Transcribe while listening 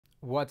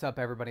What's up,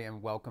 everybody,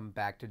 and welcome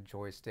back to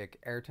Joystick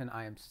Ayrton.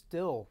 I am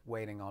still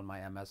waiting on my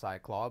MSI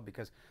claw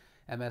because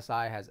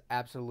MSI has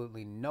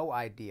absolutely no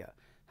idea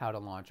how to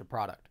launch a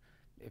product.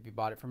 If you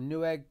bought it from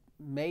Newegg,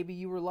 maybe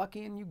you were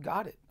lucky and you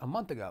got it a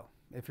month ago.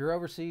 If you're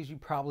overseas, you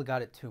probably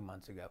got it 2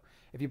 months ago.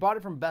 If you bought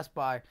it from Best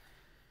Buy,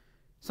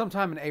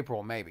 sometime in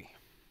April, maybe.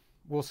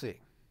 We'll see.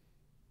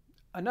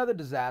 Another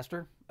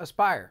disaster,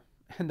 ASPYR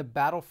and the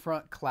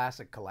Battlefront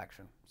Classic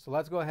Collection. So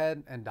let's go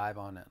ahead and dive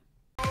on in.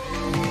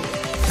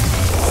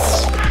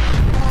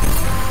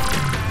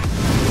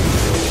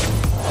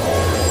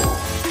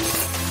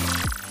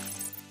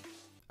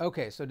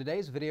 Okay, so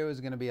today's video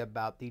is going to be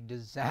about the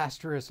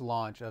disastrous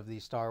launch of the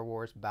Star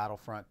Wars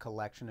Battlefront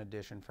Collection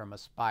Edition from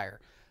ASPYR,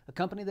 a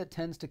company that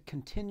tends to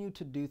continue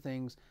to do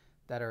things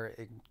that are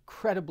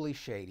incredibly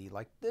shady.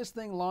 Like, this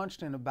thing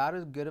launched in about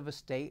as good of a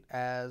state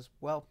as,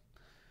 well,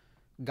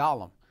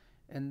 Gollum.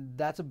 And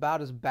that's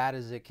about as bad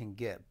as it can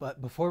get.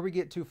 But before we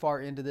get too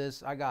far into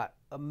this, I got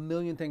a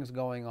million things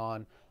going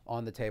on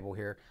the table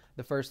here.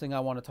 The first thing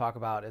I want to talk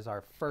about is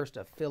our first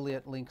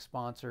affiliate link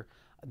sponsor,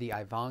 the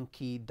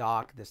Ivanki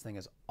dock. This thing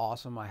is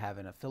awesome. I have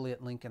an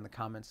affiliate link in the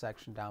comment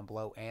section down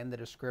below and the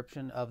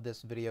description of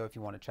this video if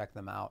you want to check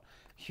them out.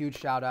 Huge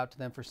shout out to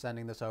them for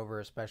sending this over,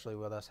 especially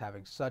with us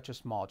having such a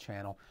small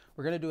channel.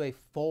 We're going to do a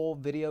full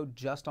video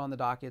just on the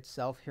dock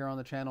itself here on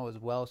the channel as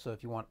well, so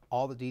if you want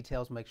all the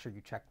details, make sure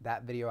you check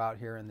that video out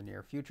here in the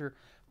near future.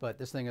 But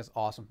this thing is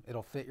awesome.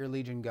 It'll fit your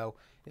Legion Go,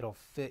 it'll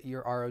fit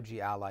your ROG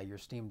Ally, your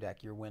Steam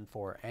Deck, your Win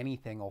 4,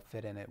 anything will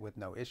fit in it with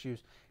no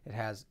issues. It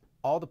has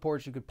all the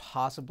ports you could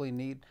possibly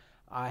need.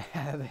 I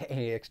have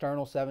a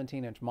external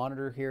 17-inch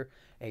monitor here,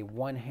 a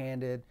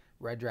one-handed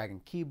Red Dragon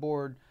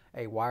keyboard,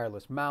 a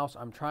wireless mouse.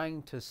 I'm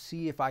trying to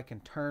see if I can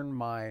turn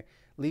my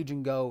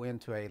Legion Go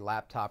into a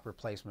laptop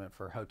replacement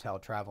for hotel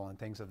travel and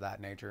things of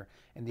that nature.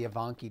 And the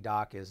Ivanki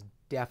dock is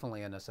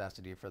definitely a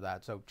necessity for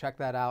that. So check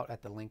that out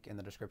at the link in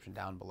the description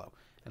down below.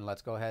 And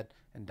let's go ahead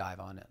and dive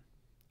on in.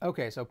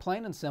 Okay, so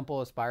plain and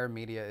simple, ASPYR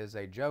Media is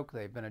a joke.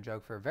 They've been a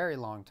joke for a very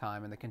long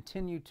time, and they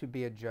continue to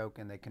be a joke,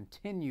 and they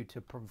continue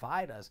to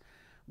provide us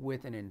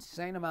with an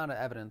insane amount of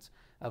evidence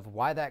of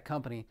why that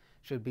company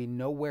should be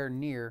nowhere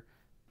near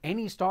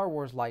any Star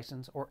Wars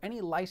license or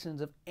any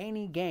license of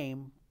any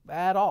game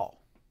at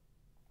all.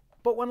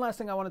 But one last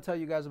thing I want to tell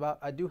you guys about,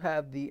 I do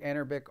have the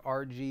Anerbic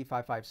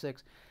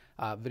RG556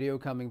 video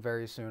coming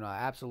very soon. I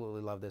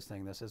absolutely love this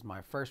thing. This is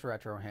my first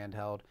retro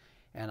handheld,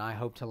 and I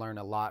hope to learn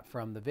a lot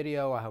from the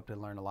video. I hope to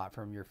learn a lot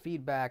from your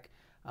feedback,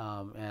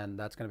 and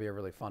that's going to be a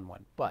really fun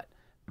one. But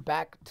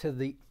back to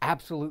the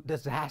absolute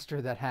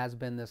disaster that has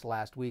been this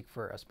last week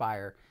for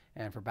ASPYR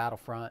and for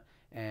Battlefront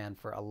and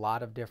for a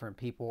lot of different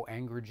people.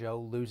 Angry Joe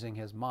losing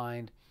his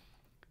mind.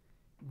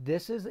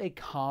 This is a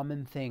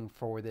common thing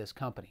for this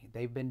company.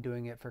 They've been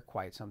doing it for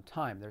quite some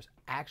time. There's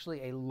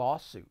actually a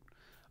lawsuit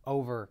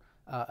over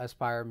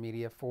ASPYR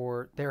Media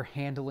for their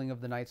handling of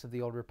the Knights of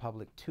the Old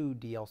Republic 2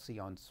 DLC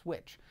on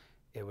Switch.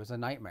 It was a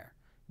nightmare.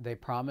 They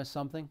promised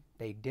something,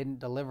 they didn't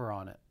deliver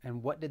on it.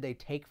 And what did they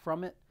take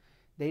from it?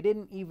 They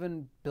didn't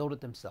even build it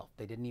themselves.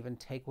 They didn't even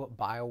take what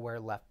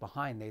BioWare left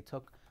behind. They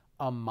took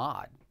a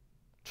mod,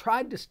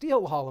 tried to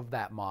steal all of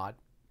that mod,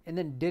 and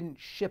then didn't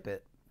ship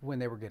it when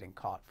they were getting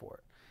caught for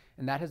it.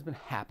 And that has been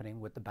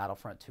happening with the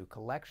Battlefront 2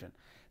 collection.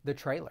 The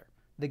trailer,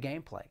 the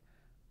gameplay.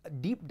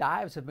 Deep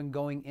dives have been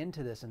going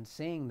into this and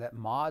seeing that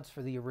mods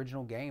for the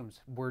original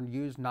games were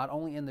used not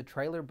only in the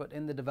trailer, but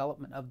in the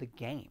development of the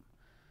game.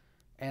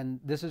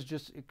 And this is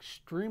just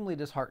extremely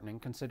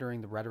disheartening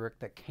considering the rhetoric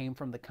that came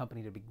from the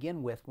company to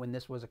begin with when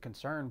this was a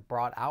concern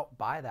brought out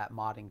by that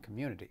modding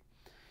community.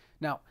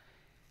 Now,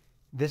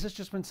 this has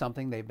just been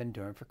something they've been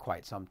doing for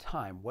quite some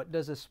time. What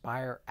does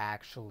ASPYR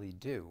actually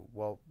do?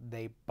 Well,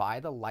 they buy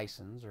the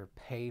license or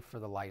pay for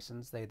the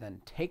license. They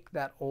then take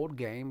that old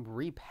game,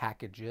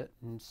 repackage it,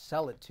 and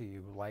sell it to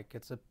you like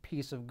it's a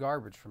piece of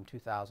garbage from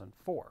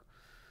 2004.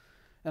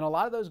 And a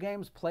lot of those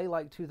games play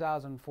like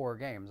 2004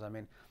 games. I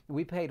mean,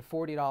 we paid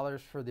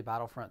 $40 for the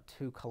Battlefront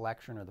 2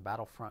 collection or the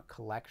Battlefront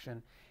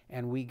collection,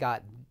 and we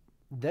got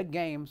the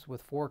games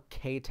with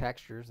 4K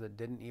textures that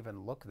didn't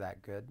even look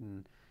that good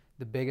and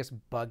the biggest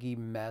buggy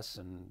mess.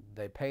 And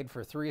they paid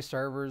for 3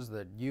 servers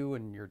that you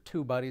and your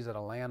 2 buddies at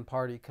a LAN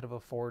party could have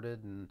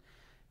afforded, and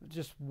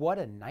just what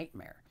a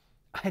nightmare.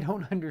 I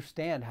don't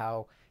understand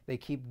how they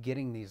keep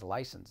getting these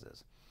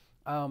licenses.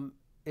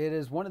 It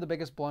is one of the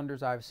biggest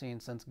blunders I've seen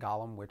since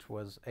Gollum, which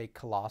was a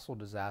colossal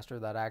disaster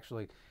that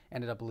actually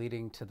ended up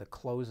leading to the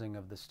closing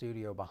of the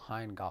studio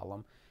behind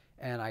Gollum.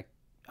 And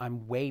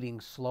I'm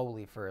waiting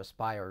slowly for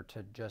ASPYR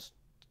to just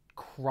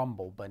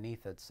crumble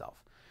beneath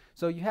itself.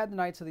 So you had the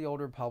Knights of the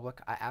Old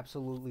Republic. I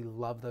absolutely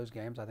love those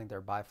games. I think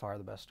they're by far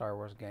the best Star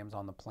Wars games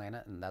on the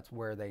planet, and that's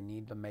where they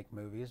need to make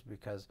movies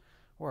because,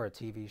 or a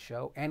TV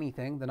show,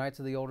 anything. The Knights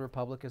of the Old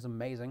Republic is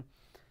amazing.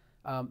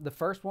 The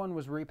first one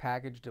was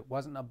repackaged. It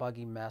wasn't a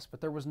buggy mess,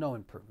 but there was no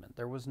improvement.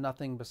 There was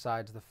nothing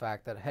besides the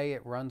fact that, hey,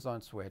 it runs on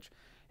Switch.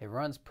 It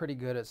runs pretty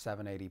good at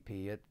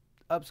 780p. It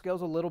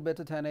upscales a little bit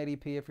to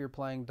 1080p if you're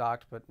playing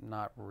docked, but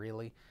not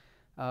really.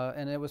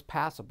 And it was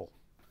passable.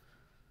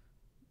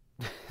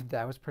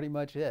 that was pretty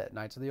much it.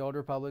 Knights of the Old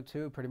Republic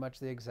 2, pretty much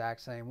the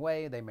exact same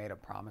way. They made a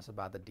promise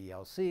about the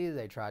DLC.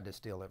 They tried to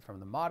steal it from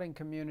the modding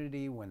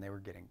community. When they were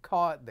getting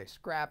caught, they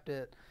scrapped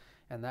it.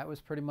 And that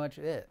was pretty much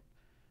it.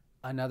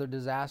 Another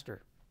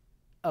disaster.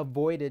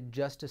 Avoided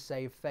just to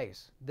save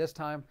face. This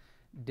time,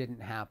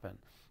 didn't happen.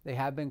 They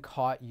have been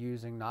caught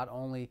using not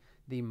only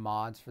the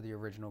mods for the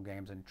original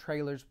games and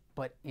trailers,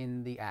 but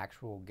in the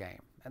actual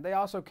game. And they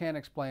also can't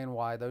explain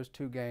why those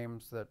two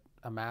games that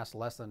amass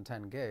less than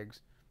 10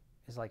 gigs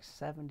is like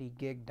 70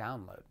 gig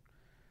download.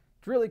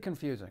 It's really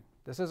confusing.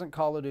 This isn't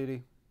Call of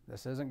Duty.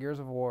 This isn't Gears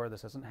of War.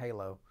 This isn't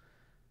Halo.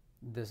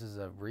 This is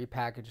a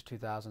repackaged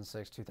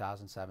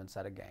 2006-2007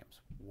 set of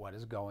games. What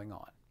is going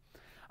on?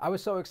 I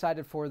was so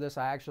excited for this.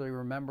 I actually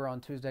remember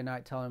on Tuesday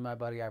night telling my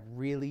buddy, I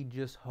really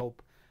just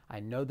hope, I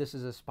know this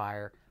is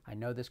ASPYR. I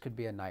know this could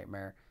be a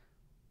nightmare.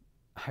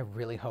 I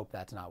really hope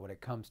that's not what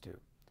it comes to.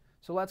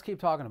 So let's keep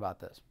talking about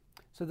this.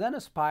 So then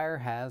ASPYR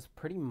has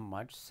pretty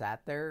much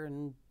sat there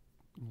and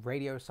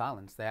radio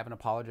silence. They haven't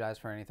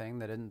apologized for anything.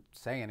 They didn't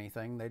say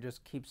anything. They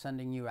just keep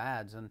sending you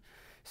ads and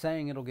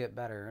saying it'll get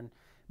better. And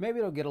maybe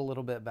it'll get a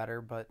little bit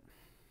better, but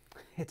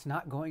it's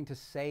not going to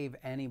save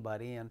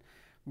anybody. And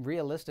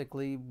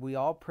realistically, we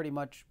all pretty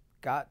much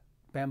got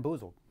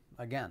bamboozled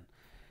again.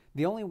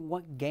 The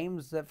only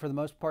games that for the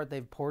most part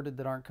they've ported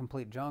that aren't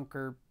complete junk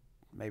are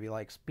maybe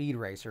like Speed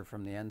Racer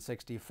from the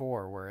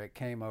N64, where it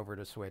came over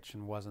to Switch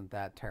and wasn't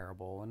that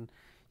terrible. And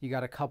you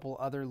got a couple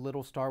other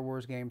little Star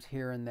Wars games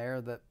here and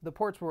there that the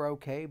ports were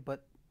okay,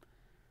 but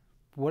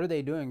what are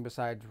they doing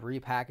besides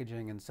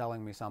repackaging and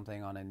selling me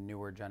something on a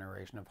newer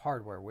generation of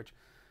hardware, which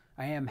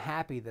I am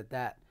happy that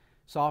that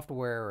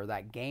software or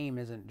that game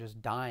isn't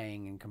just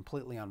dying and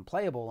completely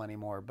unplayable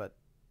anymore, but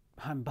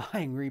I'm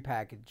buying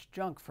repackaged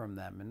junk from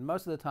them. And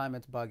most of the time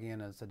it's buggy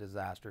and it's a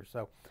disaster.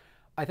 So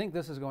I think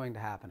this is going to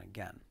happen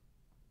again.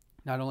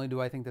 Not only do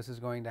I think this is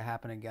going to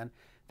happen again,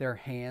 their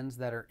hands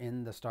that are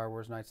in the Star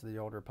Wars Knights of the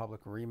Old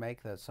Republic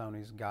remake that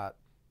Sony's got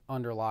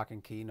under lock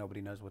and key,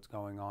 nobody knows what's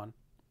going on.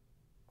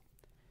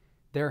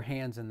 Their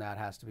hands in that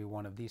has to be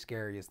one of the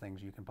scariest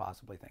things you can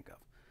possibly think of.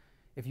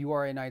 If you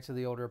are a Knights of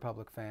the Old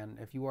Republic fan,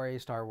 if you are a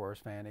Star Wars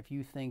fan, if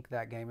you think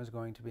that game is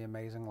going to be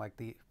amazing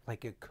like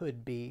it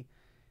could be,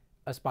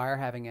 ASPYR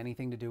having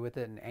anything to do with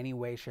it in any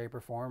way, shape, or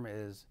form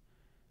is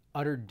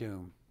utter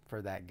doom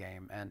for that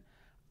game. And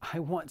I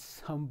want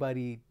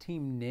somebody,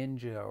 Team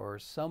Ninja or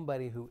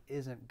somebody who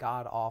isn't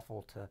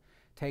god-awful, to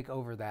take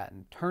over that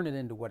and turn it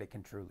into what it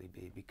can truly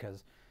be,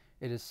 because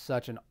it is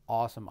such an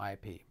awesome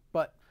IP.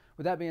 But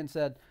with that being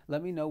said,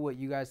 let me know what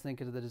you guys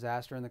think of the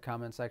disaster in the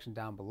comment section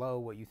down below,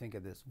 what you think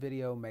of this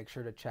video. Make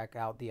sure to check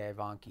out the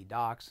Ivanki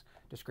docs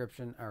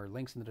description, or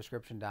links in the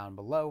description down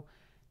below.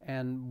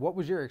 And what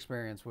was your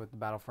experience with the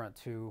Battlefront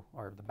 2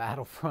 or the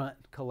Battlefront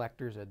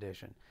Collector's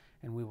Edition?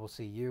 And we will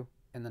see you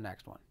in the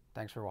next one.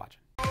 Thanks for watching.